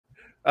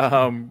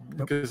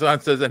Nope. Kazan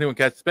says anyone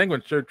catch the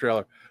Penguin show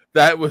trailer.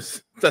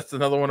 That's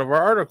another one of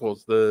our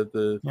articles.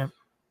 Yep.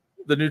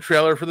 The new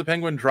trailer for the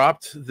Penguin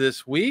dropped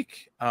this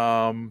week.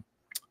 Kazan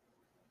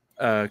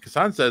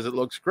says it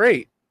looks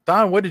great.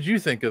 Don, what did you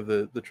think of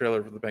the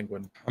trailer for the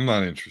Penguin? I'm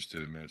not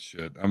interested in that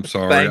shit. I'm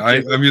sorry.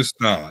 I'm just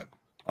not.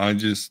 I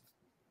just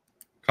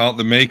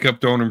the makeup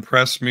don't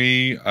impress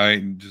me.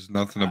 Just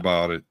nothing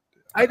about it.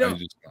 I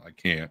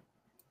can't.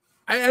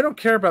 I don't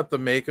care about the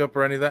makeup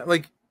or any of that.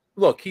 Like,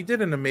 look, he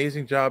did an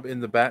amazing job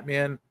in the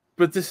Batman,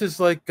 but this is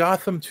like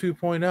Gotham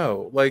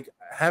 2.0. Like,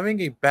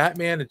 having a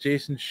Batman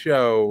adjacent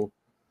show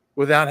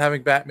without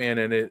having Batman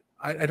in it,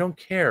 I don't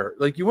care.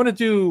 Like, you want to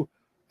do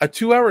a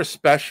 2-hour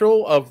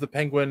special of the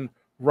Penguin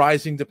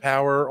rising to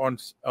power on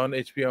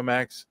HBO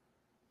Max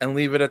and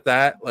leave it at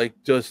that, like,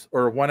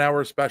 or a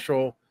 1-hour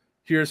special.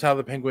 Here's how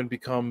the Penguin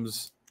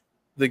becomes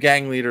the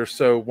gang leader.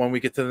 So when we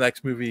get to the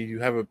next movie, you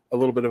have a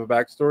little bit of a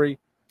backstory.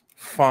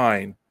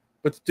 Fine.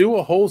 But to do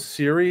a whole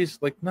series,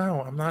 like,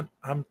 no,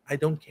 I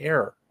don't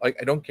care. Like,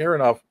 I don't care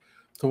enough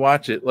to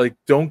watch it. Like,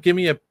 don't give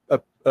me a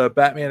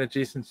Batman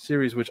adjacent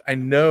series, which I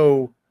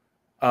know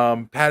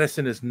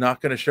Pattinson is not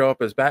going to show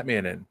up as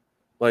Batman in.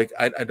 Like,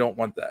 I don't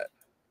want that.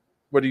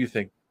 What do you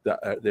think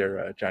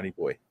there, Johnny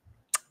Boy?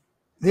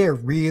 They're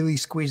really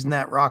squeezing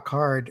that rock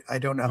hard. I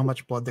don't know how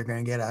much blood they're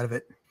going to get out of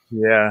it.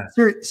 Yeah.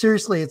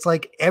 Seriously, it's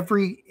like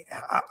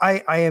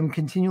I am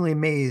continually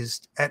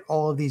amazed at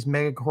all of these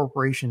mega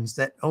corporations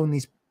that own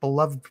these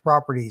beloved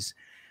properties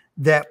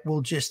that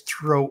will just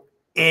throw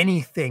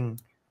anything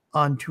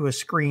onto a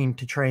screen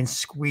to try and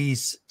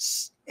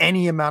squeeze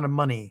any amount of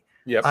money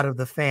out of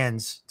the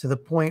fans, to the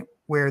point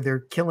where they're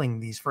killing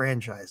these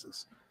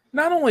franchises.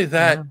 Not only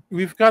that,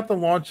 we've got the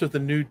launch of the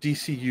new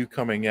DCU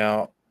coming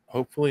out,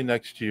 hopefully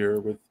next year,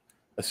 with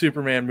a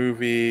Superman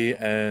movie,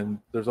 and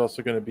there's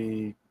also going to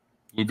be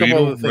Blue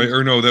Beetle, right?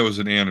 Or no, that was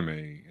an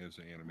anime. It's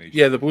an animation.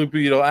 Yeah, the Blue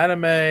Beetle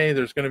anime.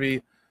 There's going to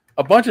be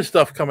a bunch of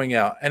stuff coming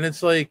out, and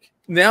it's like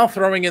now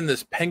throwing in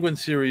this Penguin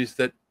series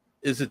that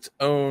is its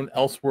own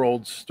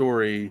Elseworld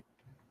story.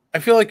 I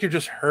feel like you're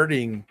just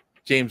hurting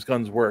James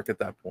Gunn's work at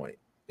that point,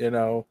 you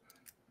know.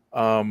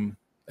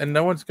 And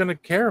no one's going to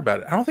care about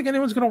it. I don't think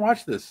anyone's going to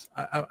watch this.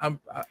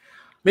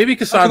 Maybe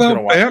Kassan's going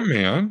to watch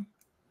Batman. It.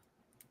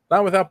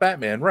 Not without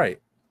Batman, right?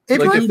 Like,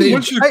 a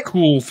bunch of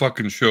cool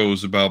fucking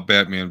shows about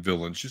Batman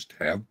villains. Just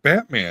have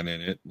Batman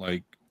in it.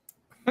 Like,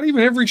 not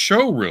even every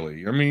show,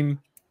 really. I mean,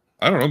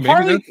 I don't know.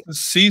 Maybe that's the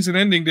season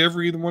ending to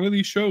every one of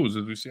these shows,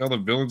 as we see how the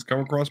villains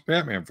come across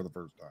Batman for the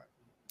first time.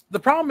 The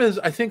problem is,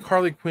 I think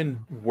Harley Quinn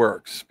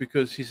works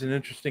because he's an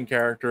interesting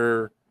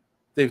character.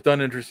 They've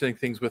done interesting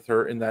things with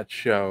her in that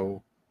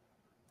show.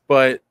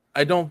 But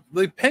I don't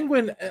like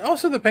Penguin.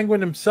 Also, the Penguin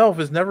himself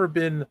has never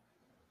been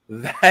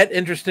that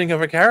interesting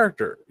of a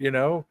character, you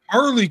know.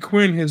 Harley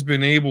Quinn has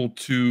been able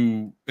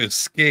to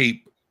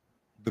escape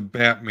the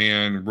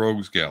Batman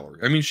rogues gallery.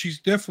 I mean,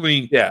 she's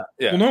definitely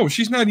Well, no,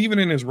 she's not even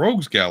in his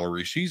rogues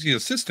gallery. She's the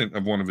assistant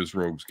of one of his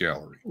rogues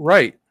gallery,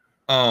 right?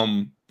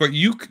 But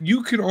you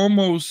could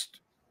almost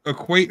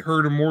equate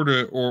her to more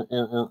to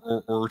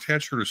or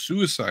attach her to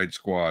Suicide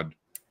Squad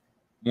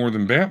more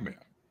than Batman.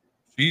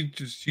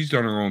 She's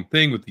done her own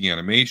thing with the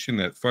animation,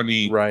 that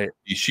funny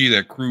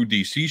that crew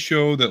DC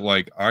show that,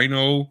 like, I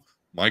know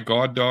my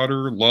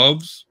goddaughter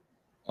loves.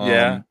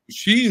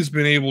 She has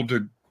been able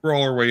to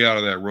crawl her way out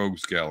of that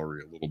rogues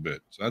gallery a little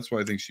bit. So that's why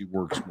I think she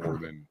works more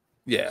than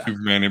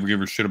Superman. Ever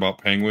give a shit about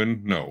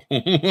Penguin? No.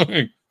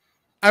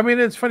 I mean,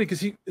 it's funny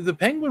because the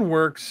Penguin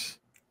works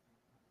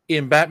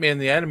in Batman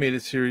the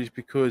Animated Series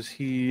because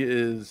he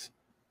is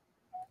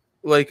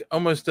like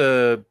almost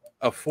a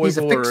foible. He's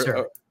a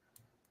fixer.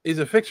 He's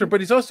a fixer,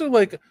 but he's also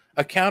like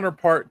a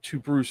counterpart to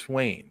Bruce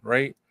Wayne,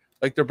 right?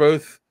 Like, they're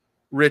both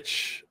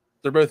rich,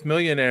 they're both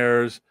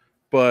millionaires,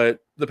 but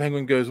the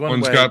Penguin goes one way.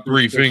 One's got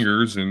three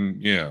fingers,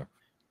 and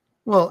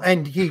Well,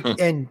 and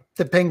and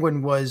the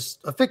Penguin was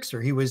a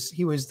fixer. He was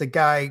the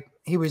guy.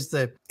 He was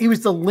the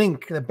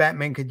link that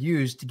Batman could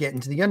use to get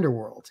into the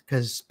underworld,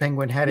 because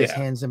Penguin had his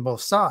hands in both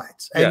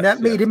sides, and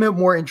that made him a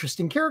more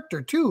interesting character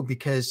too,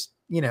 because,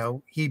 you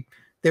know,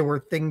 there were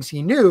things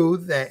he knew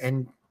that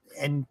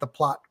and the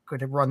plot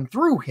could have run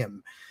through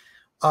him.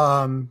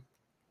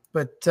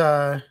 But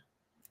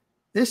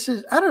this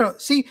is, I don't know.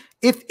 See,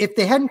 if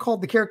they hadn't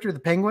called the character the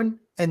Penguin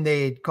and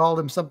they'd called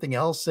him something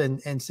else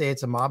and say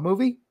it's a mob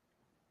movie,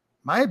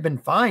 might have been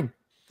fine.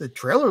 The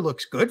trailer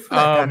looks good for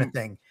that kind of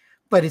thing.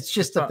 But it's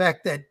just the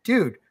fact that,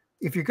 dude,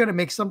 if you're going to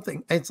make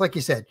something, it's like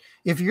you said,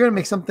 if you're going to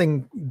make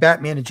something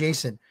Batman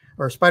adjacent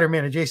or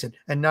Spider-Man adjacent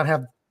and not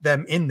have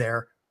them in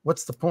there,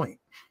 what's the point?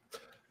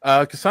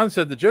 Kassan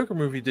said the Joker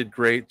movie did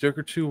great.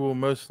 Joker 2 will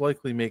most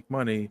likely make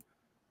money.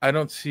 I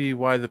don't see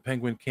why the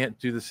Penguin can't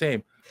do the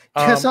same.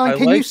 Kassan,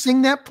 can you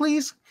sing that,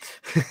 please?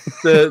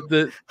 Can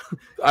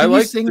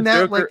you sing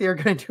that Joker, like they're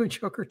going to do a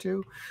Joker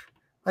 2?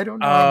 I don't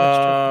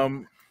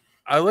know.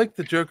 I like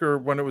the Joker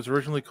when it was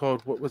originally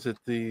called, what was it,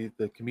 the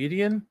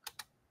Comedian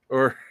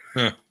or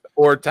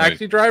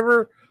Taxi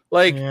Driver?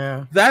 Like,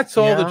 that's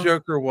all the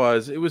Joker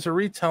was. It was a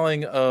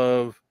retelling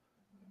of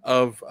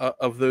of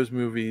those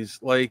movies.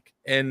 Like,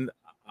 and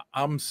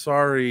I'm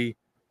sorry,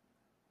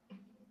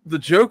 the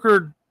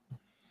Joker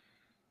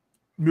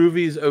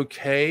movie is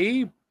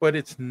okay, but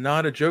it's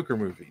not a Joker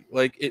movie.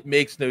 Like, it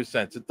makes no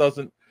sense. It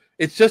doesn't.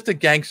 It's just a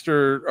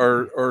gangster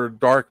or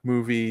dark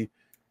movie.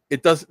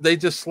 It does. They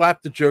just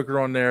slap the Joker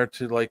on there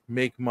to like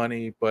make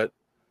money, but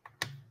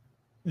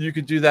you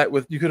could do that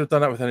with. You could have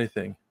done that with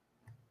anything.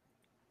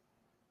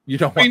 You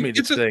don't want me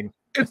to sing.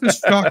 It's a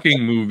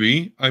shocking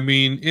movie. I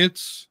mean,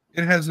 it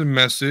has a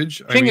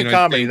message. King of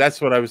Comedy. That's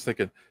what I was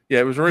thinking. Yeah,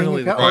 it was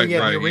originally the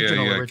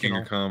original. King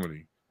of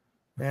Comedy.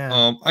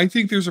 Yeah. I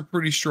think there's a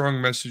pretty strong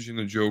message in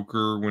the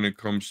Joker when it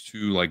comes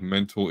to like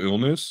mental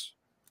illness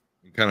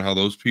and kind of how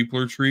those people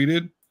are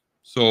treated.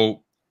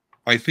 So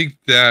I think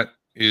that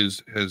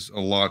has a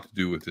lot to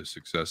do with the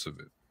success of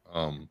it.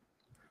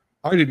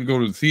 I didn't go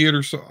to the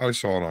theater, so I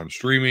saw it on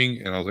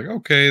streaming, and I was like,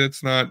 okay,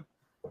 that's not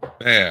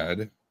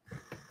bad. It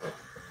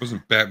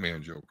wasn't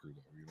Batman Joker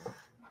though, you know?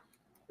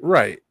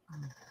 Right.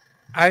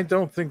 I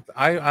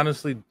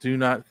honestly do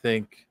not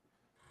think,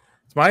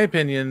 it's my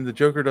opinion, the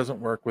Joker doesn't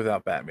work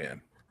without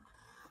Batman.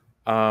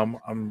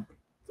 I'm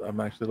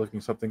actually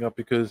looking something up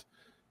because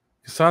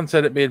Hassan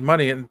said it made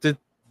money, and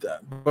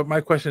but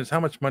my question is, how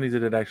much money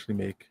did it actually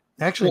make?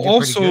 Actually, it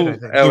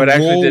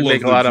actually did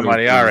make a lot of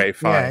money. All right,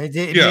 fine. It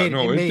did.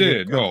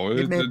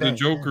 The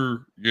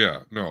Joker. Yeah,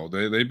 no,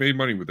 they made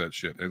money with that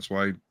shit. That's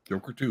why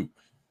Joker 2.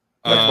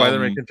 That's why they're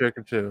making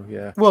Joker 2.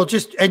 Yeah. Well,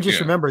 just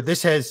remember,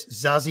 this has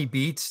Zazie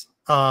Beetz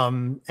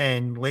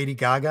and Lady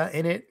Gaga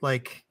in it.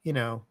 Like, you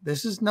know,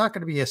 this is not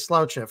going to be a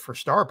slouch for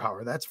star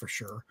power, that's for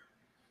sure.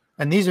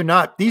 And these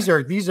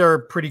are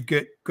pretty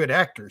good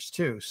actors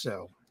too.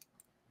 So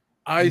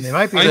they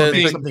might be able to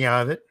make something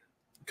out of it.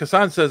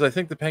 Kassan says, I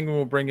think the Penguin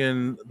will bring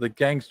in the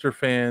gangster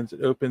fans.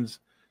 It opens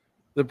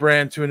the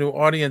brand to a new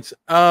audience.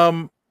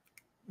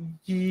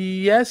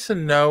 Yes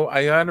and no.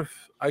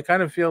 I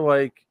kind of feel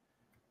like,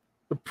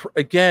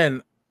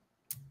 again,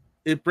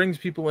 it brings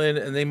people in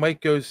and they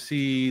might go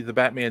see the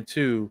Batman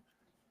 2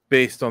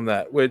 based on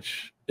that,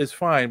 which is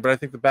fine. But I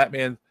think the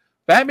Batman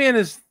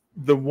is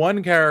the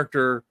one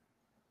character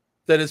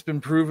that has been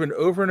proven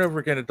over and over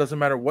again. It doesn't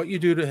matter what you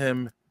do to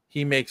him,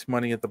 he makes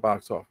money at the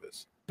box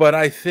office. But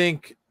I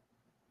think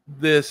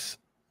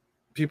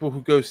people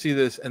who go see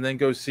this and then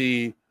go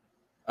see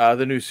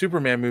the new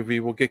Superman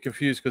movie will get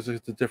confused because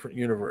it's a different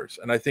universe.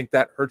 And I think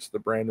that hurts the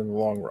brand in the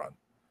long run.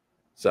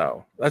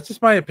 So that's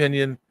just my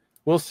opinion.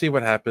 We'll see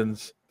what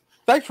happens.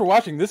 Thanks for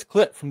watching this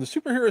clip from the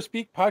Superhero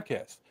Speak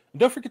podcast. And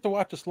don't forget to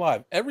watch us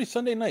live every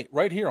Sunday night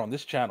right here on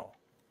this channel.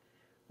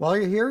 While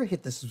you're here,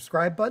 hit the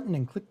subscribe button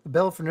and click the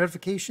bell for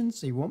notifications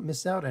so you won't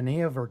miss out on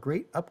any of our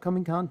great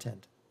upcoming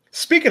content.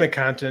 Speaking of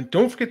content,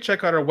 don't forget to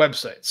check out our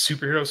website,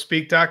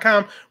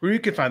 superheroespeak.com, where you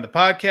can find the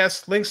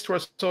podcast, links to our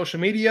social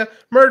media,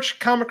 merch,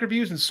 comic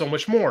reviews, and so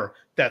much more.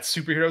 That's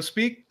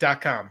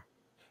superheroespeak.com.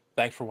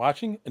 Thanks for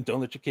watching, and don't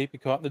let your cape be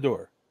caught in the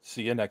door.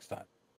 See you next time.